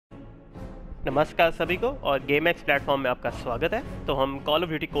नमस्कार सभी को और गेम एक्स प्लेटफॉर्म में आपका स्वागत है। तो हम call of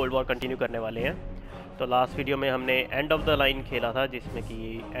duty cold war continue करने वाले हैं। तो लास्ट वीडियो में हमने एंड ऑफ द लाइन खेला था, जिसमें कि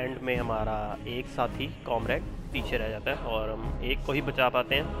एंड में हमारा एक साथी कॉमरेड पीछे रह जाता है और हम एक को ही बचा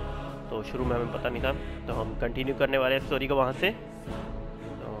पाते हैं। तो शुरू में हमें पता नहीं था, तो हम कंटिन्यू करने वाले हैं स्टोरी को वहाँ से।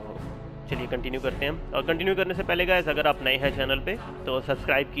 तो चलिए कंटिन्यू करते हैं। और कंटिन्यू करने से पहले गाइस, अगर आप नए हैं चैनल पे तो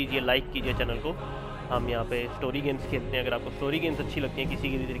सब्सक्राइब कीजिए, लाइक कीजिए चैनल को। हम यहाँ पे स्टोरी गेम्स खेलते हैं। अगर आपको स्टोरी गेम्स अच्छी लगती हैं किसी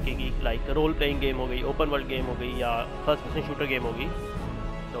भी तरीके की, लाइक रोल प्लेइंग गेम हो गई, ओपन वर्ल्ड गेम हो गई या फर्स्ट पर्सन शूटर गेम होगी,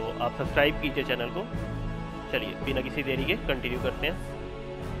 तो आप सब्सक्राइब कीजिए चैनल को। चलिए बिना किसी देरी के कंटिन्यू करते हैं।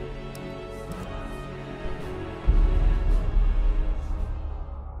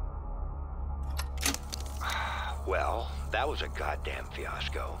 Well, that was a goddamn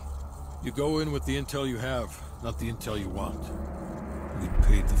fiasco. You go in with the intel you have, not the intel you want. We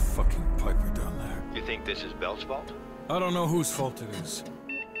paid the fucking piper down there. You think this is Bell's fault? I don't know whose fault it is.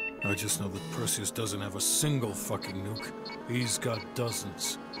 I just know that Perseus doesn't have a single fucking nuke. He's got dozens.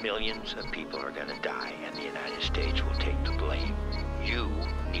 Millions of people are gonna die, and the United States will take the blame. You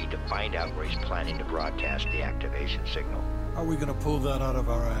need to find out where he's planning to broadcast the activation signal. How are we gonna pull that out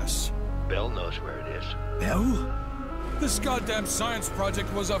of our ass? Bell knows where it is. Bell? This goddamn science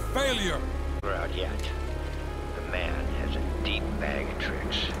project was a failure! We're out yet. The man has a deep bag of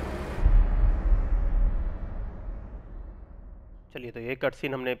tricks. चलिए, तो ये cut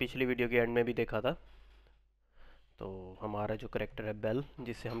scene हमने पिछली video के and में भी देखा था। तो हमारा जो करेक्टर है बेल,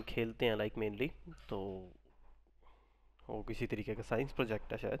 जिससे हम खेलते हैं लाइक मेनली, तो वो किसी तरीके का साइंस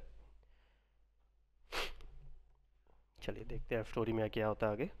प्रोजेक्ट है शायद। चलिए देखते हैं स्टोरी में क्या होता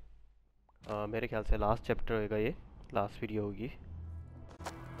है आगे। मेरे ख्याल से लास्ट चैप्टर होगा, ये लास्ट वीडियो होगी।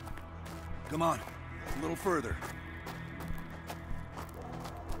 Come on, a little further.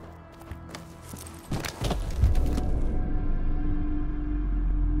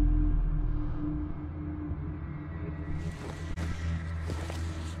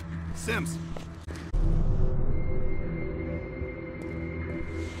 Sims.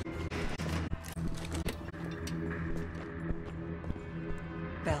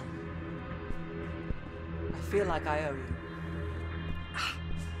 Bell. I feel like I owe you.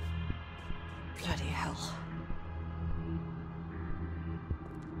 Bloody hell.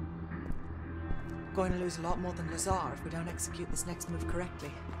 Going to lose a lot more than Lazar if we don't execute this next move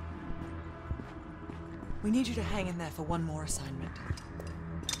correctly. We need you to hang in there for one more assignment.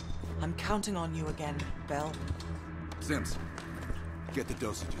 I'm counting on you again, Bell. Sims, get the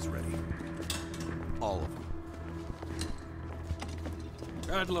dosages ready. All of them.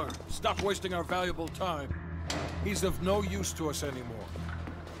 Adler, stop wasting our valuable time. He's of no use to us anymore.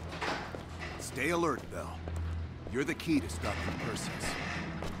 Stay alert, Bell. You're the key to stopping Perseus.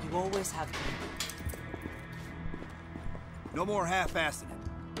 You always have been. No more half-assing it.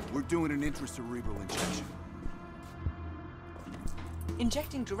 We're doing an intracerebral injection.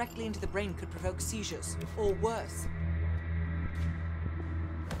 Injecting directly into the brain could provoke seizures, or worse.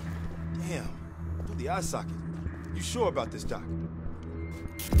 Damn, through the eye socket. You sure about this, Doc?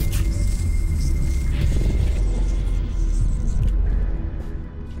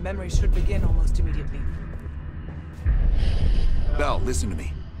 The memory should begin almost immediately. Bell, listen to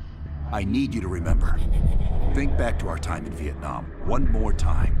me. I need you to remember. Think back to our time in Vietnam. One more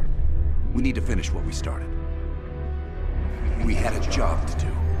time. We need to finish what we started. We had a job to do.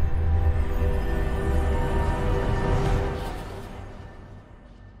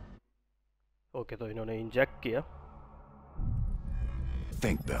 Okay, तो इन्होंने inject किया।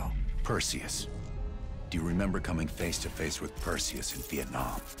 Think, Bell. Perseus. Do you remember coming face to face with Perseus in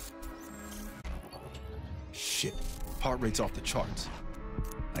Vietnam? Shit, heart rate's off the charts.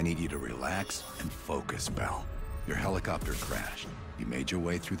 I need you to relax and focus, Bell. Your helicopter crashed. You made your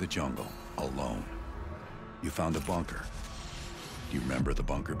way through the jungle, alone. You found a bunker. Do you remember the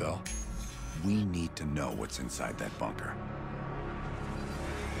bunker, Bell? We need to know what's inside that bunker.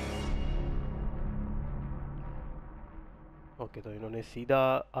 Okay, तो इन्होंने सीधा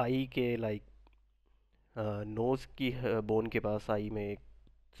आई के like nose की bone के पास, आई में एक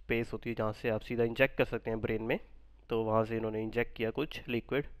space होती है जहाँ से आप सीधा इंजेक्ट कर सकते हैं ब्रेन में। तो वहाँ से इन्होंने इंजेक्ट किया कुछ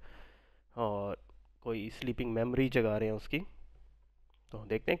लिक्विड और कोई स्लीपिंग मेमोरी जगा रहे हैं उसकी। तो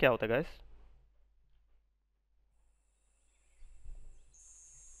देखते हैं क्या होता है guys.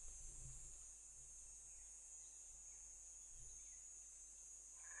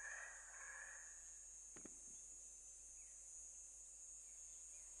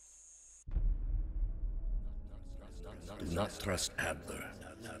 Do not trust Adler.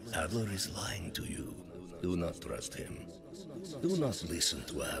 Adler is lying to you. Do not trust him. Do not listen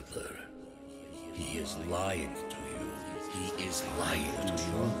to Adler. He is lying to you. He is lying to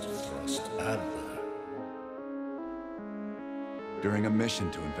you. Trust Adler. During a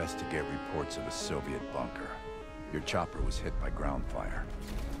mission to investigate reports of a Soviet bunker, your chopper was hit by ground fire.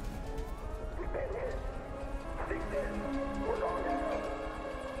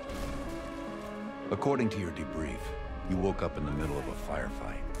 According to your debrief, you woke up in the middle of a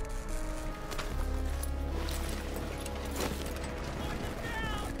firefight.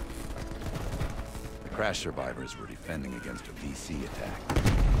 The crash survivors were defending against a VC attack.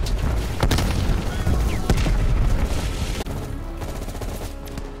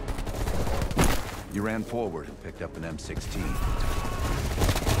 You ran forward and picked up an M16.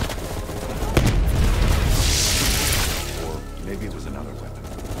 Or maybe it was another weapon.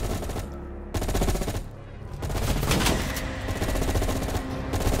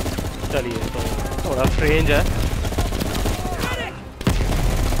 चलिए तो थोड़ा strange है।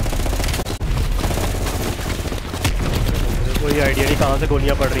 मुझे कोई idea नहीं कहाँ से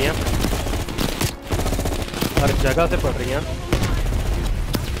गोलियाँ पड़ रही हैं, हर जगह से पड़ रही हैं।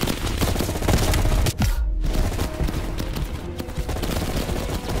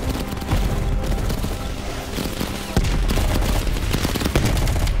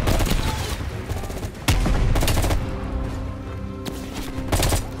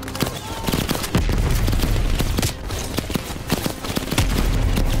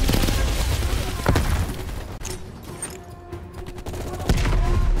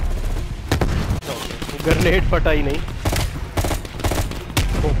 ग्रेनेड फटा ही नहीं,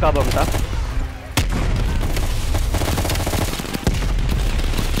 फोका बम था।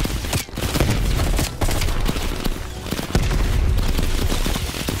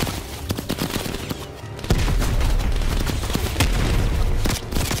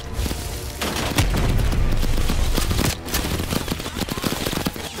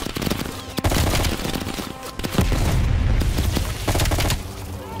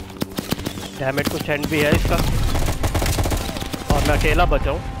 डैमेज कुछ एंड भी है इसका, और मैं अकेला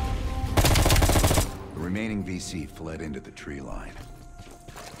बचा हूँ। The remaining VC fled into the tree line.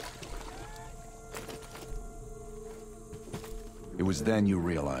 It was then you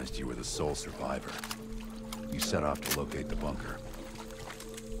realized you were the sole survivor. You set off to locate the bunker.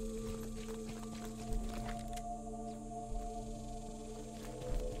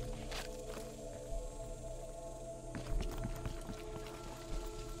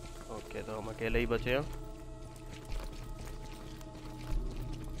 Okay, तो हम अकेले ही बचे हैं।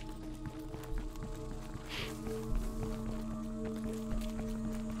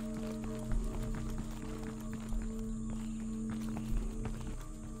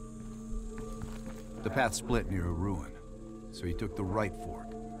 The path split near a ruin, so he took the right fork,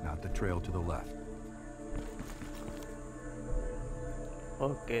 not the trail to the left.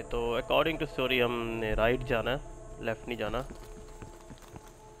 Okay, तो according to story हमने right जाना है, left नहीं जाना।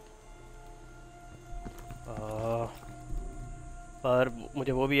 पर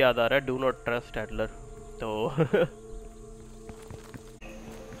मुझे वो भी याद आ रहा है, डू नॉट ट्रस्ट एडलर। तो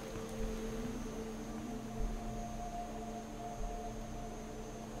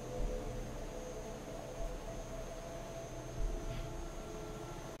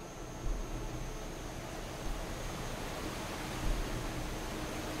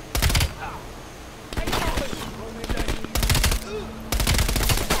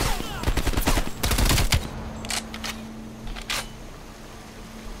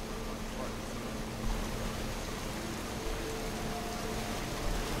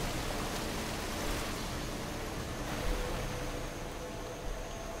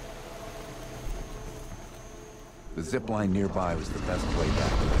The zip line nearby was the best way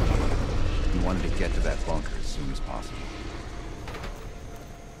back to the cave. You wanted to get to that bunker as soon as possible.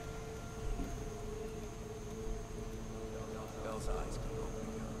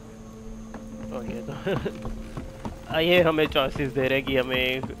 Okay, तो ये हमें चॉइसेस दे रहे हैं कि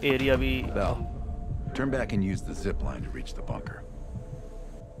हमें एरिया भी। Bell, turn back and use the zip line to reach the bunker.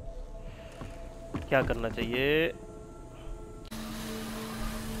 क्या करना चाहिए?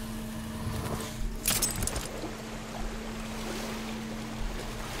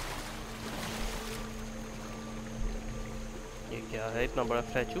 ये क्या है इतना बड़ा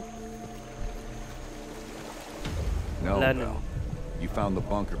statue? No, Lennon. Bell. You found the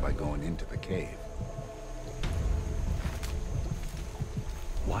bunker by going into the cave.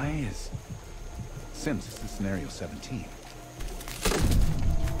 Why is... Sims, this is scenario 17.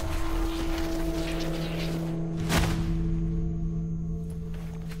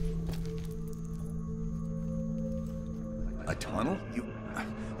 A tunnel?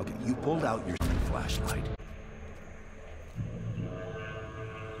 Okay, you pulled out your flashlight.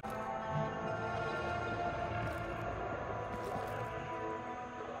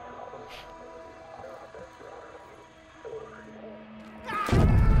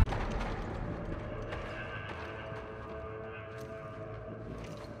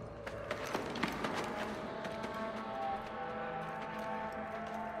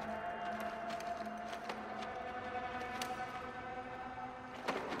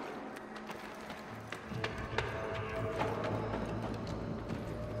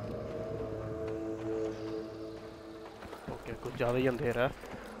 ज़्यादा ही अंधेरा है।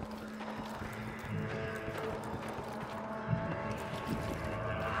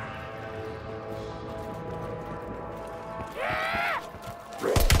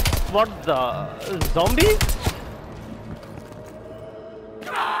 What the zombie?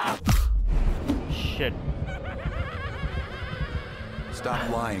 Shit. Stop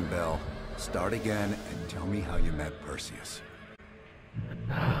lying, Bell. Start again and tell me how you met Perseus.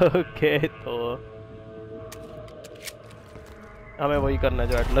 Okay, तो हमें वही करना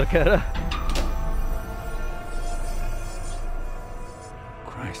जो Adler कह रहा है।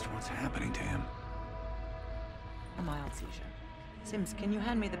 Christ, what's happening to him? A mild seizure. Sims, can you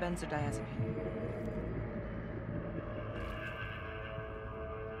hand me the benzodiazepine?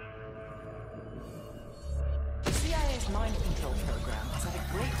 The CIA's mind control program has had a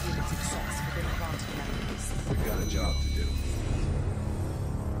great deal of success within granted memories. We've got a job to do.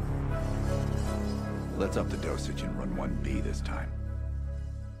 Let's up the dosage and run 1B this time.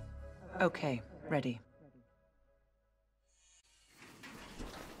 Okay, ready.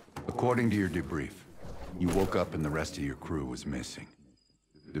 According to your debrief, you woke up and the rest of your crew was missing.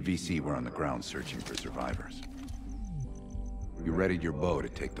 The VC were on the ground searching for survivors. You readied your bow to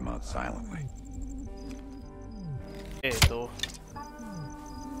take them out silently. तो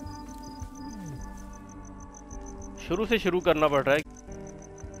शुरू से शुरू करना पड़ रहा है।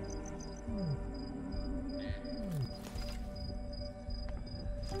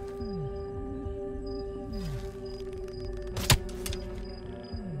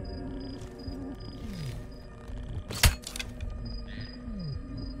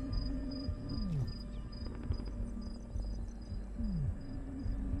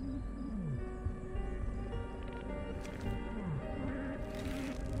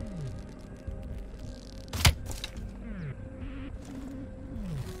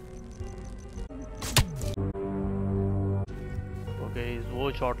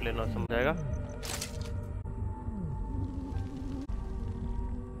 वो shot लेना समझाएगा।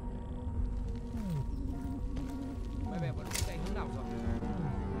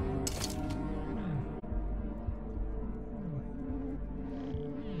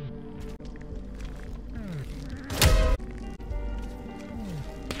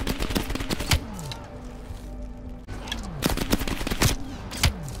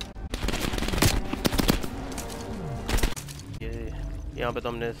 यहाँ पे तो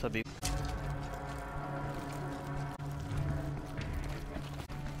हमने सभी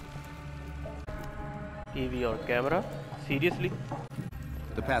टीवी और camera seriously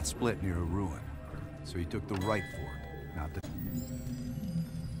The path split near a ruin, so he took the right fork, not the...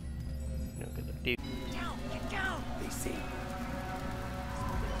 Get down! They see.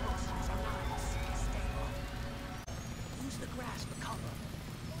 Use the grass for cover.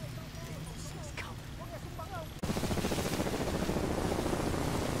 They will see us coming.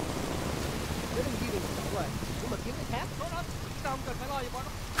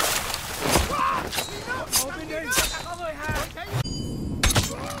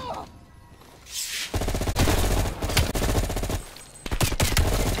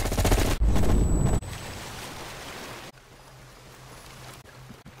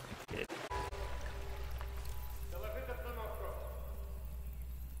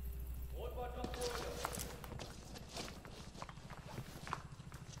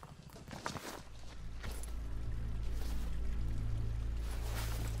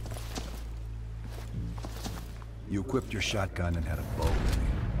 You equipped your shotgun and had a bow ready.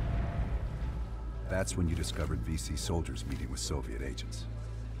 That's when you discovered VC soldiers meeting with Soviet agents.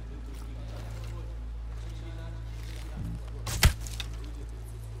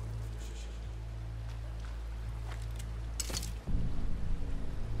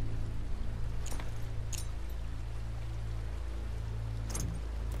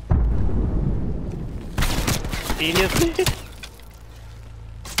 Seriously?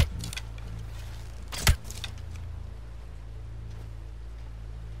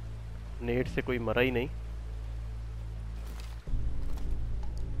 Net से कोई मरा ही नहीं।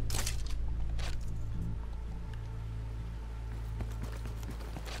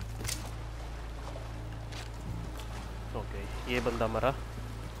 Okay, ये बंदा मरा।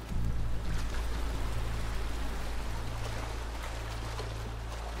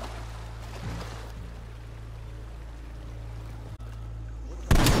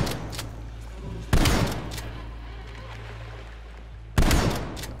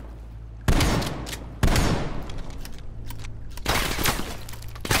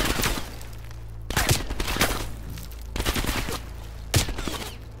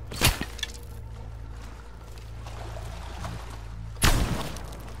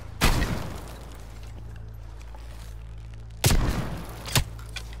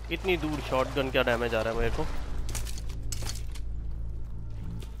 इतनी दूर shotgun क्या डैमेज आ रहा है मेरे को।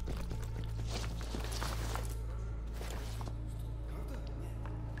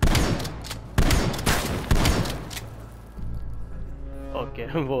 ओके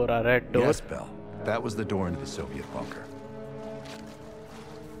वो रहा red door. Yes, Bell. That was the door into the Soviet bunker.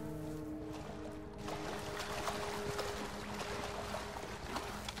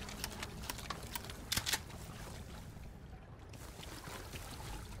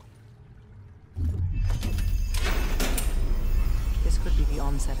 This could be the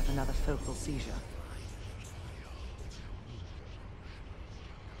onset of another focal seizure.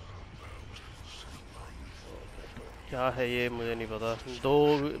 क्या है ये मुझे नहीं पता। 2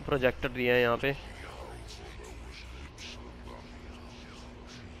 प्रोजेक्टर दिए हैं यहाँ पे।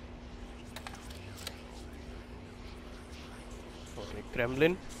 Okay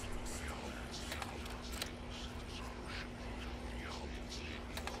Kremlin.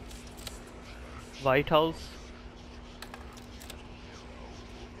 White house.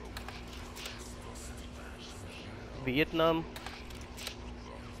 Vietnam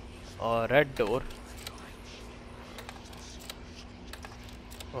और रेड डोर।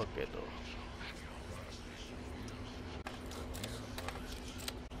 ओके तो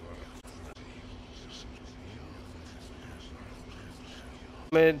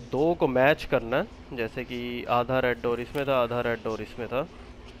में 2 को मैच करना है, जैसे कि आधा रेड डोर इसमें था, आधा रेड डोर इसमें था।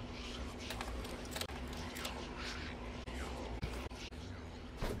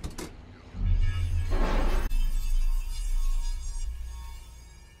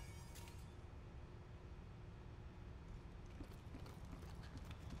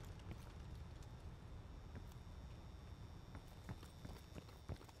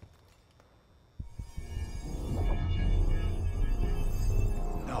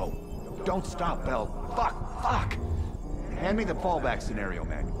 Don't stop, Bell. Fuck! Hand me the fallback scenario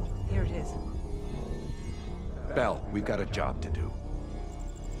manual. Here it is. Bell, we've got a job to do.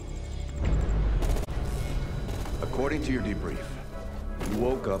 According to your debrief, you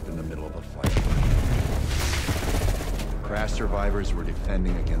woke up in the middle of a fight. Crash survivors were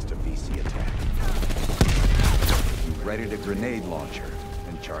defending against a VC attack. You readied a grenade launcher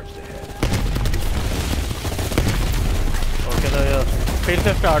and charged ahead. Okay तो ये फिर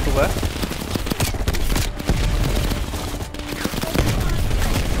से start हुआ है।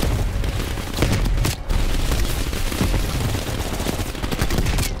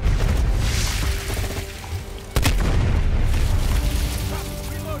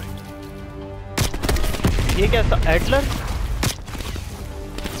 ये क्या था Adler?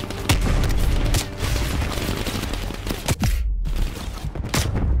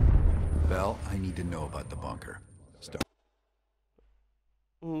 Bell, I need to know about the bunker.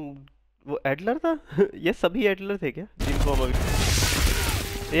 वो एडलर था? ये सभी एडलर थे क्या जिनको हम अभी?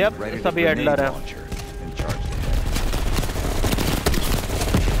 ये सभी एडलर हैं।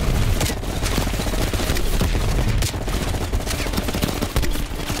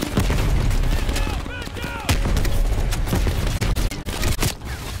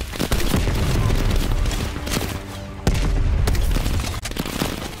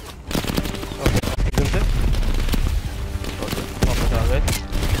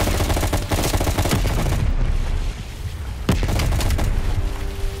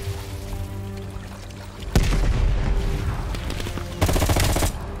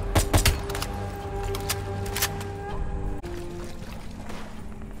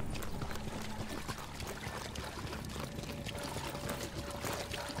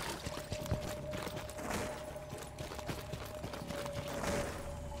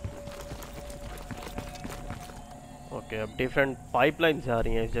 ओके अब डिफरेंट पाइपलाइंस आ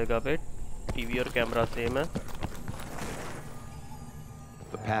रही हैं इस जगह पे। टीवी और कैमरा सेम है।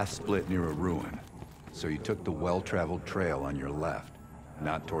 The path split near a ruin, so you took the well-traveled trail on your left,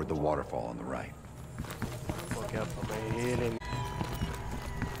 not toward the waterfall on the right. Okay अब हमें ये लेना।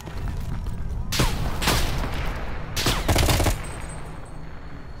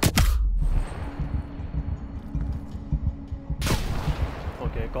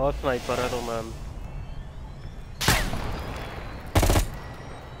 ओके एक और स्नाइपर है तो मैम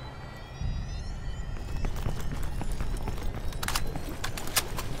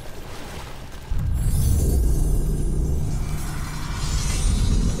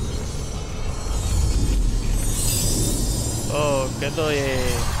तो ये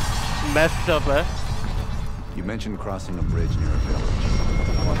messed up है। You mentioned crossing a bridge near a village.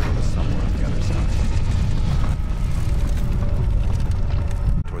 I want to go somewhere on the other side.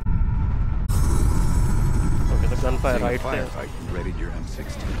 Okay, the gunfire right there. Firefight, you readied your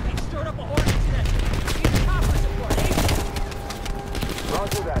M16. They stirred up a horde incident. We need chopper support.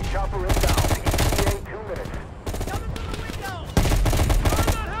 Roger that. Chopper inbound. ETA 2 minutes. Coming through the window! Fire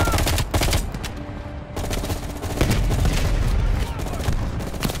that house!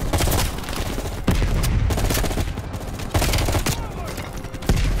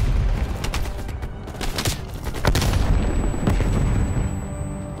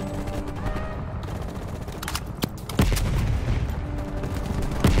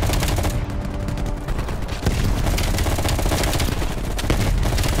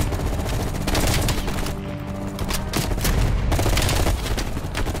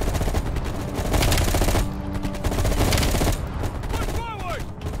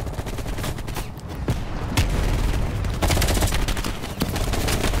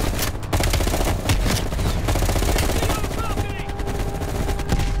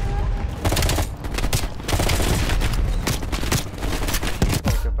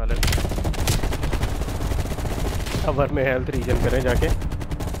 Cover में health reason करें जाके।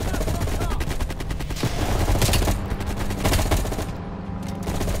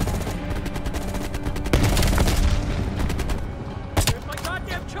 There's my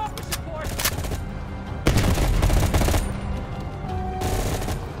goddamn chopper support!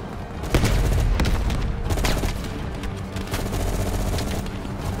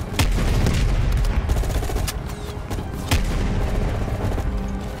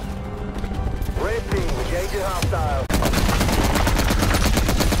 Red team, engaging hostile.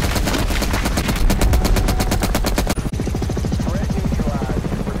 Threat neutralized.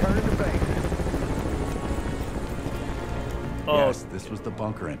 Returning to base. Yes, this was the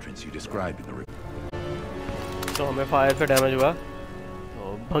bunker entrance you described in the report. तो हमें fire से damage हुआ।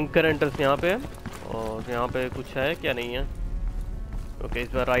 तो bunker entrance यहाँ पे है और यहाँ पे कुछ है क्या नहीं है। ओके, इस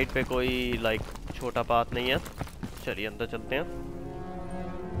बार राइट पे कोई लाइक छोटा पाथ नहीं है। चलिए अंदर चलते हैं।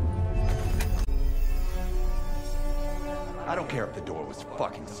 I don't care if the door was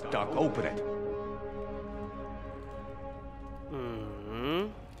fucking stuck. Open it.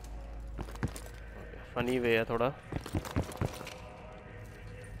 Funny way है थोड़ा।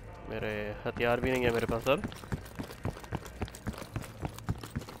 मेरे हथियार भी नहीं है मेरे पास अब।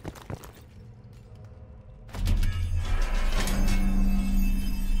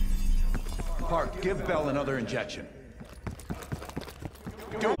 Park, give Bell another injection.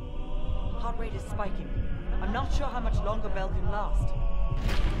 Heart rate is spiking. I'm not sure how much longer Bell can last.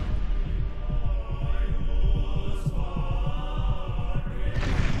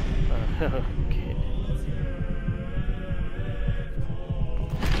 Okay.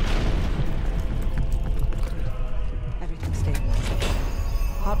 Everything's stable.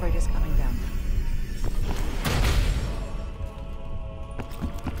 Heart rate is coming down.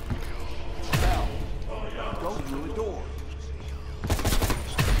 Bell, go through the door.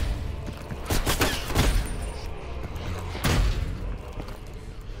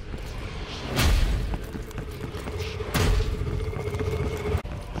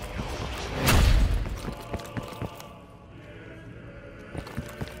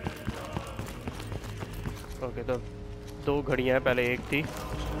 Okay, तो दो घड़ियां हैं, पहले एक थी।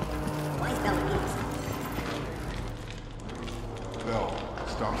 Bell,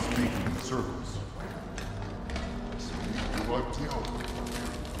 stop speaking in circles. You're like Taylor.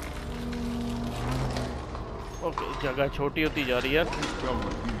 Okay, जगह छोटी होती जा रही है। Bell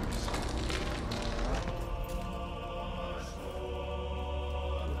repeats.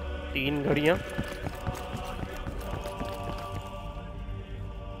 3 घड़ियां।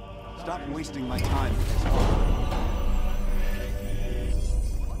 Stop wasting my time.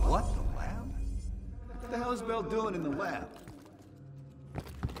 What? The lab? What the hell is Bell doing in the lab?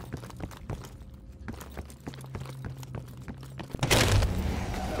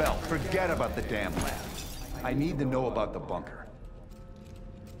 Bell, forget about the damn lab. I need to know about the bunker.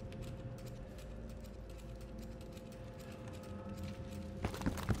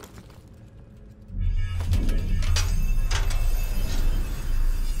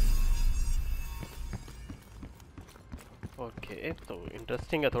 Okay, तो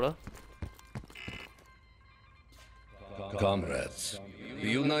interesting है थोड़ा। Comrades, the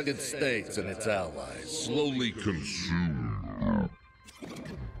United States and its allies slowly consume.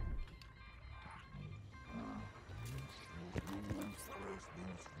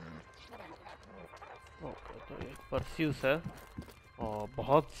 Okay, तो ये परस्यूस है और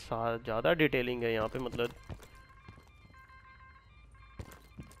बहुत ज़्यादा detailing है यहाँ पे, मतलब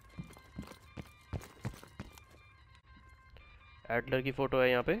एडलर की फ़ोटो है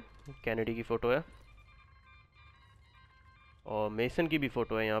यहाँ पे, कैनेडी की फ़ोटो है और मेसन की भी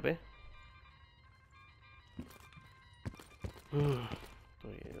फ़ोटो है यहाँ पे। तो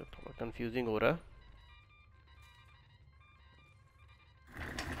ये थोड़ा कंफ्यूजिंग हो रहा है।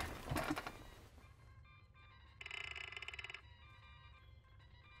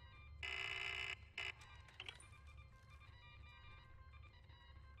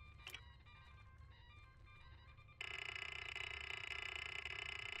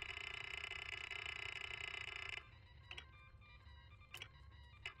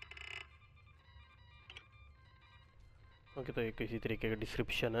 ओके, तो ये किसी तरीके का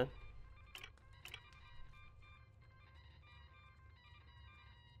डिस्क्रिप्शन है।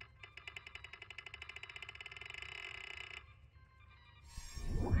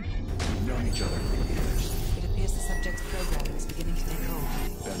 It appears the subject's programming is beginning to take hold.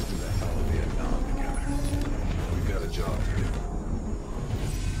 Been through the hell of Vietnam together. We've got a job to do.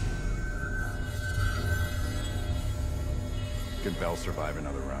 Can Bell survive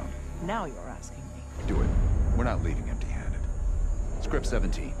another round? Now you're asking me. Do it. We're not leaving empty-handed. Script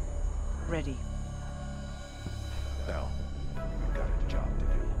 17. Ready. Bell, we've got a job to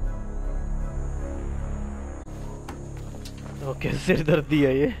do. Okay, सिरदर्दी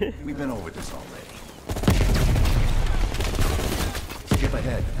है ये। We've been over this already. Skip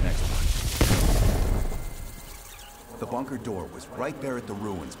ahead, next one. The bunker door was right there at the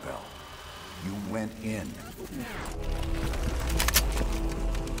ruins, Bell. You went in.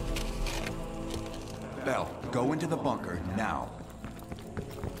 Bell, go into the bunker now.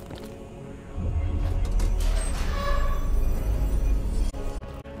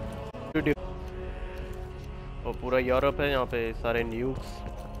 और पूरा Europe है, यहाँ पे सारे nukes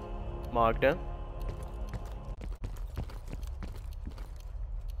marked हैं।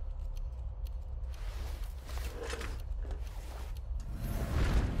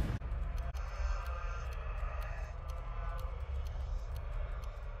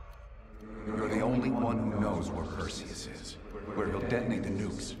 You're the only one who knows where Perseus is, where he'll detonate the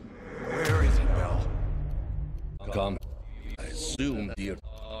nukes. Where is he, Bell? Come. I assume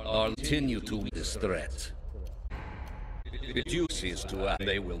I'll continue to this threat. It uses to act,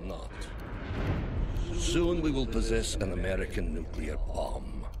 they will not. Soon we will possess an American nuclear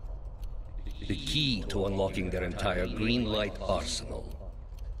bomb. The key to unlocking their entire green light arsenal.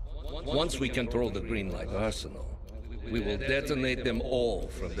 Once we control the green light arsenal, we will detonate them all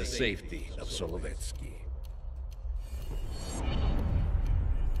from the safety of Solovetsky.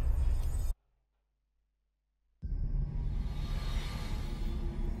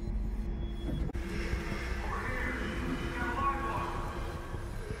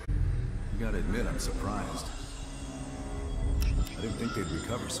 Gotta admit, I'm surprised. I didn't think they'd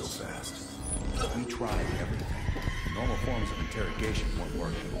recover so fast. We tried everything. Normal forms of interrogation weren't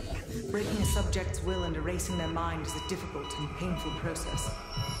working. Breaking a subject's will and erasing their mind is a difficult and painful process.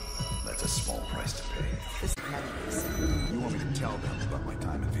 That's a small price to pay. This memories. You want me to tell them about my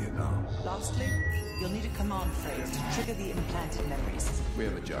time in Vietnam? Lastly, you'll need a command phrase to trigger the implanted memories. We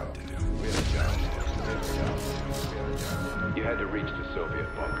have a job to do. We have a job to do. We have a job to do. We have a job to do. You had to reach the Soviet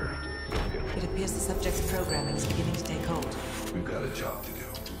bunker. It appears the subject's programming is beginning to take hold. We've got a job to do.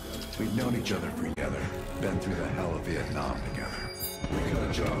 We've known each other together. Been through the hell of Vietnam together. We've got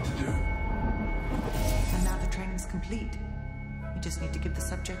a job to do. And now the training's complete. We just need to give the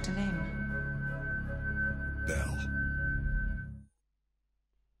subject a name. Bell.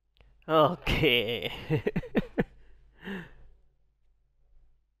 Okay.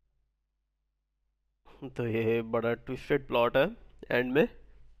 तो ये बड़ा twisted plot है and में।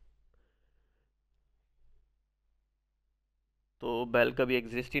 तो bell कभी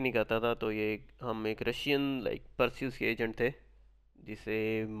exist ही नहीं करता था, तो ये हम एक रशियन लाइक परस्यूस के एजेंट थे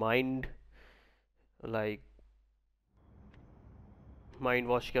जिसे माइंड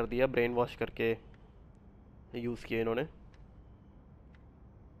वॉश कर दिया, ब्रेन वॉश करके यूज़ किया इन्होंने।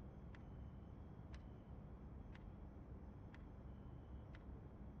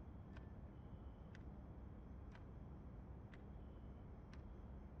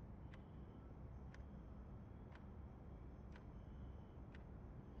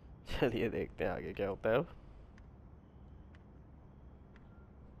 चलिए देखते हैं आगे क्या होता है अब।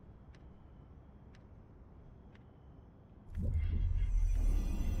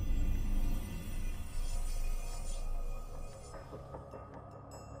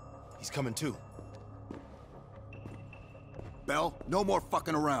 He's coming too. Bell, no more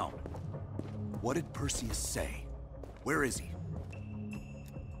fucking around. What did Perseus say? Where is he?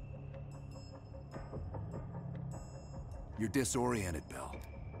 You're disoriented, Bell.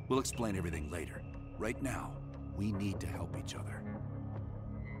 We'll explain everything later. Right now, we need to help each other.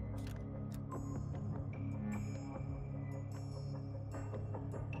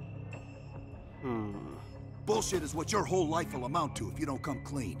 Bullshit is what your whole life will amount to if you don't come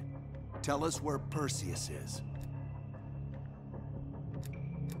clean. Tell us where Perseus is.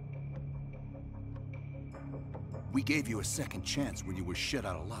 We gave you a second chance when you were shit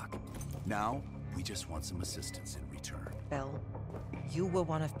out of luck. Now, we just want some assistance in return. Bell, you were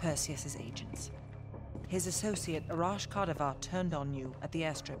one of Perseus's agents. His associate, Arash Kardavar, turned on you at the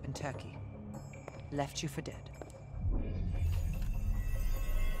airstrip in Turkey. Left you for dead.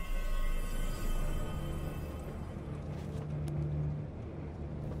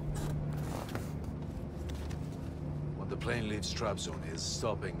 plane leaves trap zone is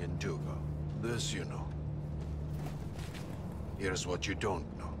stopping in Duga. This you know. Here's what you don't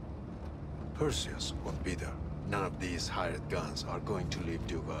know. Perseus won't be there. None of these hired guns are going to leave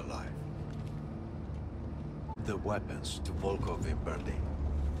Duga alive. The weapons to Volkov in Berlin.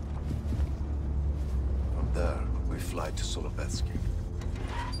 From there, we fly to Solovetsky.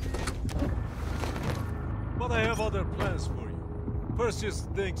 But I have other plans for you. Perseus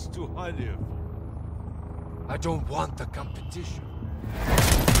thinks too highly of you. I don't want the competition.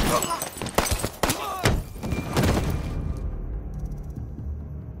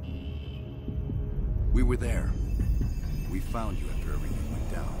 We were there. We found you after everything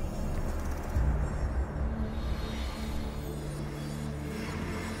went down.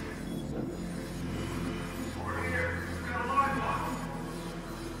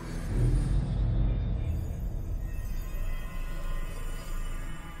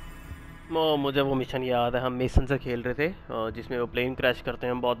 मुझे वो mission याद है, हम mason से खेल रहे थे जिसमें वो प्लेन क्रैश करते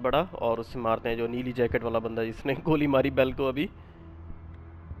हैं बहुत बड़ा और उससे मारते हैं जो नीली जैकेट वाला बंदा जिसने गोली मारी बेल को अभी।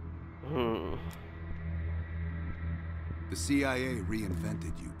 The CIA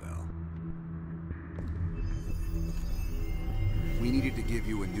reinvented you, Bell. We needed to give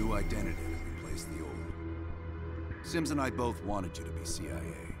you a new identity to replace the old. Sims and I both wanted you to be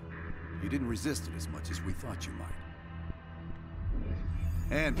CIA. You didn't resist it as much as we thought you might.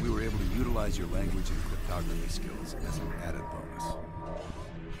 And we were able to utilize your language and cryptography skills as an added bonus.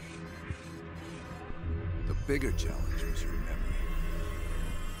 The bigger challenge was your memory.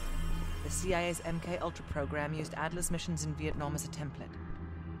 The CIA's MK Ultra program used Adler's missions in Vietnam as a template.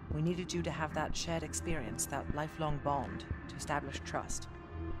 We needed you to have that shared experience, that lifelong bond, to establish trust.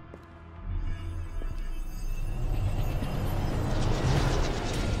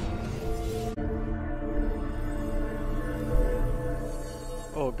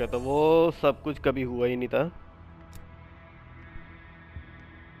 Okay, तो वो सब कुछ कभी हुआ ही नहीं था।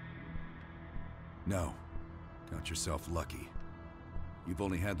 No. Count yourself lucky. You've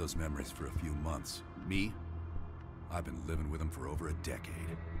only had those memories for a few months. Me? I've been living with them for over a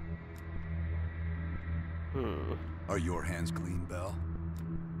decade. Are your hands clean, Bell?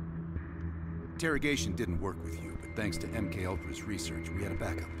 Interrogation didn't work with you, but thanks to MK Ultra's research, we had a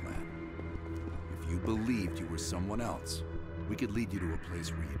backup plan. If you believed you were someone else, we could lead you to a place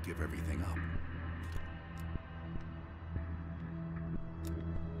where you'd give everything up.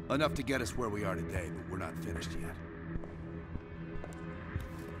 Enough to get us where we are today, but we're not finished yet.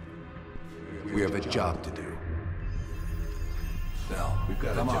 We have a job to do. Bell, we've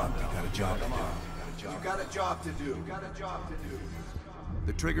got a job. We've got a job to do. You've got a job to do.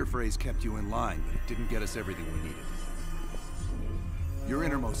 The trigger phrase kept you in line, but it didn't get us everything we needed. Your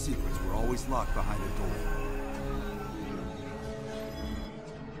innermost secrets were always locked behind a door.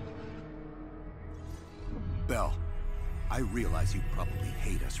 Bell, I realize you probably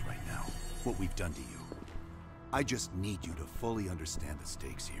hate us right now, what we've done to you. I just need you to fully understand the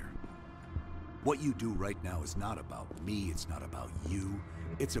stakes here. What you do right now is not about me, it's not about you,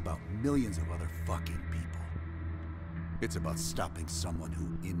 it's about millions of other fucking people. It's about stopping someone who,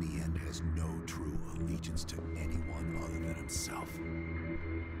 in the end, has no true allegiance to anyone other than himself.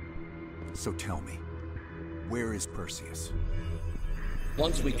 So tell me, where is Perseus?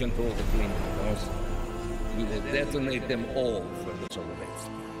 Once we control the Green Doors, we will detonate them all from the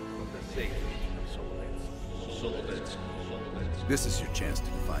Solovetsky. From the safety of Solovetsky. This is your chance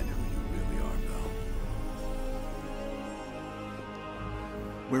to find who you really are, Bell.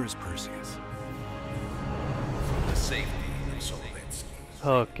 Where is Perseus? From the safety of Solovetsky.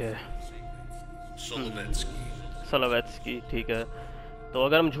 Okay, Solovetsky, ठीक है। तो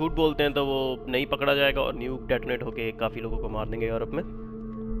अगर हम झूठ बोलते हैं तो वो नहीं पकड़ा जाएगा और न्यूक डेटोनेट होके काफ़ी लोगों को मार देंगे यूरोप में,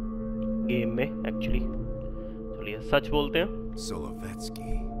 गेम में एक्चुअली। चलिए सच बोलते हैं।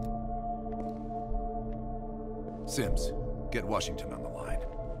 Solovetsky. Sims, get Washington on the line.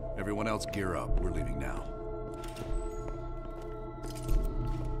 Everyone else gear up. We're leaving now.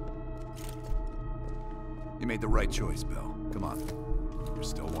 You made the right choice, Bill. Come on. You're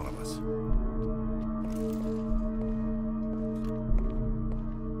still one of us.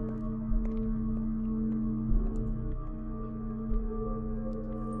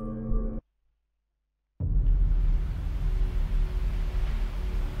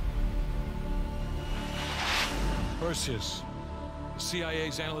 Perseus. The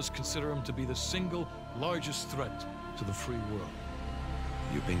CIA's analysts consider him to be the single largest threat to the free world.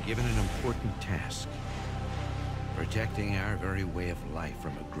 You've been given an important task. Protecting our very way of life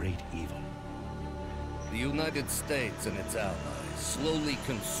from a great evil. the United States and its allies slowly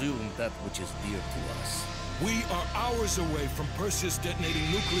consume that which is dear to us. We are hours away from Perseus detonating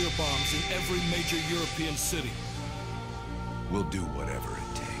nuclear bombs in every major European city. We'll do whatever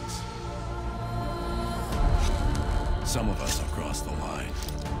it takes. Some of us will cross the line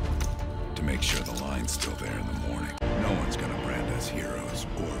to make sure the line's still there in the morning. No one's gonna brand us heroes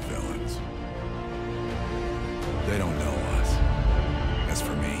or villains. They don't know us. As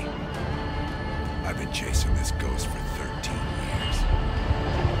for me, I've been chasing this ghost for 13 years.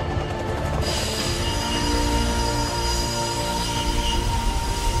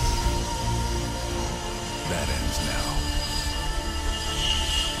 That ends now.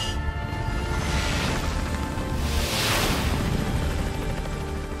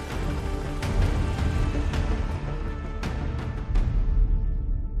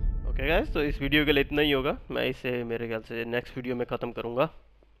 Okay guys, तो इस video के लिए इतना ही होगा। मैं इसे मेरे ख्याल से नेक्स्ट वीडियो में ख़त्म करूँगा।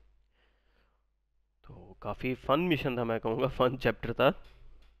 तो काफ़ी फ़न मिशन था, मैं कहूँगा फ़न चैप्टर था,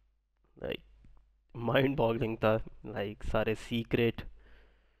 लाइक माइंड बॉगलिंग था, लाइक सारे सीक्रेट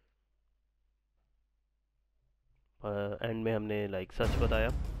एंड में हमने लाइक सच बताया।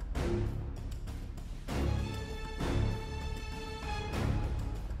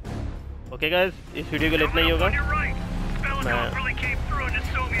 ओके गाइस, इस वीडियो के लिए इतना ही होगा।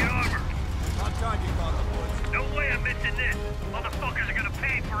 No way I'm missing this. Motherfuckers are gonna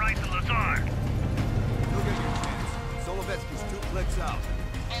pay for Ice and Lazard. You'll get your chance. Solovetsky's 2 clicks out.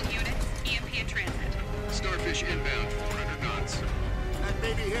 All units, EMP in transit. Starfish inbound, 400 knots. That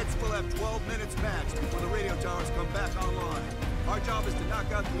baby hits, we'll have 12 minutes max before the radio towers come back online. Our job is to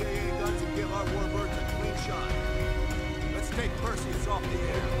knock out the AA guns and give our warbirds a clean shot. Let's take Perseus off the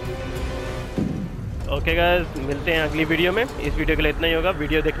air. Okay guys, मिलते हैं अगली video में। इस video के लिए इतना ही होगा।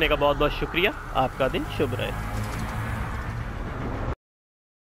 Video देखने का बहुत बहुत शुक्रिया। आपका दिन शुभ रहे।